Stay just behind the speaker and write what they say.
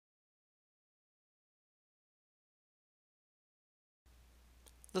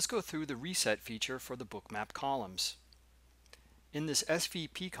Let's go through the reset feature for the Bookmap columns. In this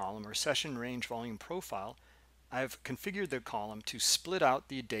SVP column, or Session Range Volume Profile, I've configured the column to split out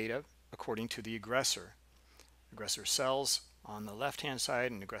the data according to the aggressor. Aggressor sells on the left-hand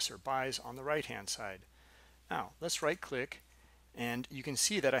side and aggressor buys on the right-hand side. Now, let's right-click, and you can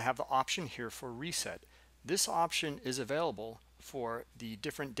see that I have the option here for reset. This option is available for the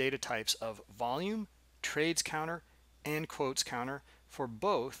different data types of volume, trades counter, and quotes counter for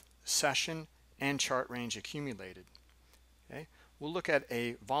both session and chart range accumulated. Okay, we'll look at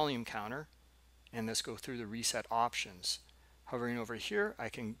a volume counter, and let's go through the reset options. Hovering over here, I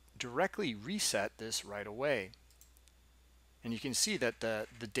can directly reset this right away. And you can see that the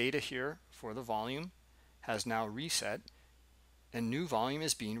data here for the volume has now reset, and new volume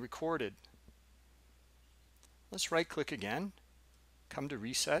is being recorded. Let's right click again, come to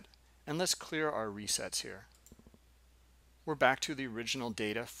reset, and let's clear our resets here. We're back to the original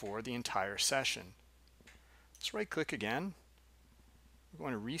data for the entire session. Let's right click again. We're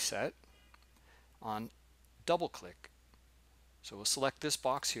going to reset on double click. So we'll select this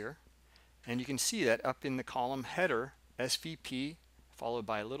box here, and you can see that up in the column header, SVP followed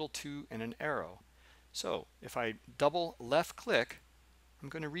by a little 2 and an arrow. So if I double left click, I'm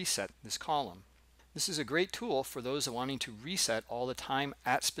going to reset this column. This is a great tool for those wanting to reset all the time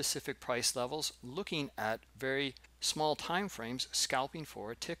at specific price levels, looking at very small time frames, scalping for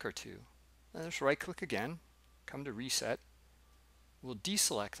a tick or two. Let's right click again, come to reset. We'll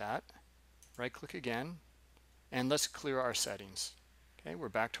deselect that, right click again, and let's clear our settings. Okay, we're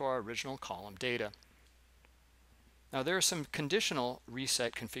back to our original column data. Now there are some conditional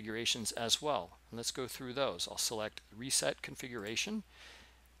reset configurations as well. Let's go through those. I'll select reset configuration.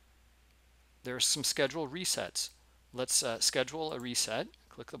 There are some schedule resets. Let's schedule a reset.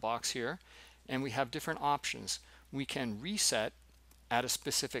 Click the box here, and we have different options. We can reset at a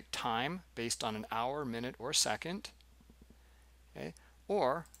specific time based on an hour, minute, or second, okay,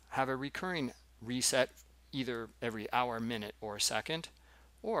 or have a recurring reset either every hour, minute, or second,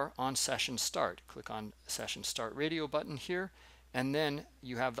 or on session start. Click on session start radio button here, and then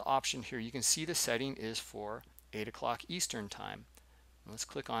you have the option here. You can see the setting is for 8 o'clock Eastern time. Let's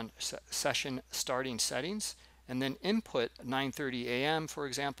click on session starting settings, and then input 9:30 a.m. for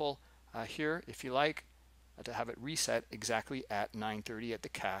example here if you like, to have it reset exactly at 9:30 at the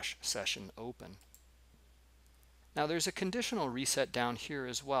cash session open. Now there's a conditional reset down here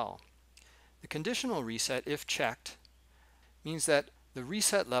as well. The conditional reset, if checked, means that the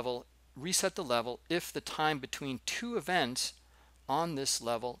reset the level if the time between two events on this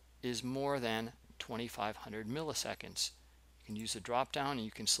level is more than 2500 milliseconds. You can use the drop down and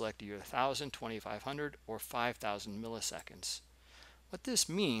you can select either 1000, 2500, or 5000 milliseconds. What this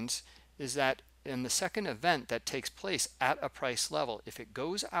means is that in the second event that takes place at a price level, if it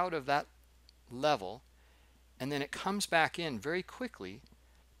goes out of that level and then it comes back in very quickly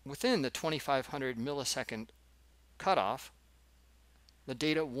within the 2500 millisecond cutoff, the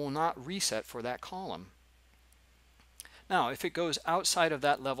data will not reset for that column. Now, if it goes outside of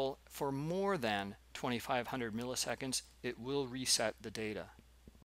that level for more than 2500 milliseconds, it will reset the data.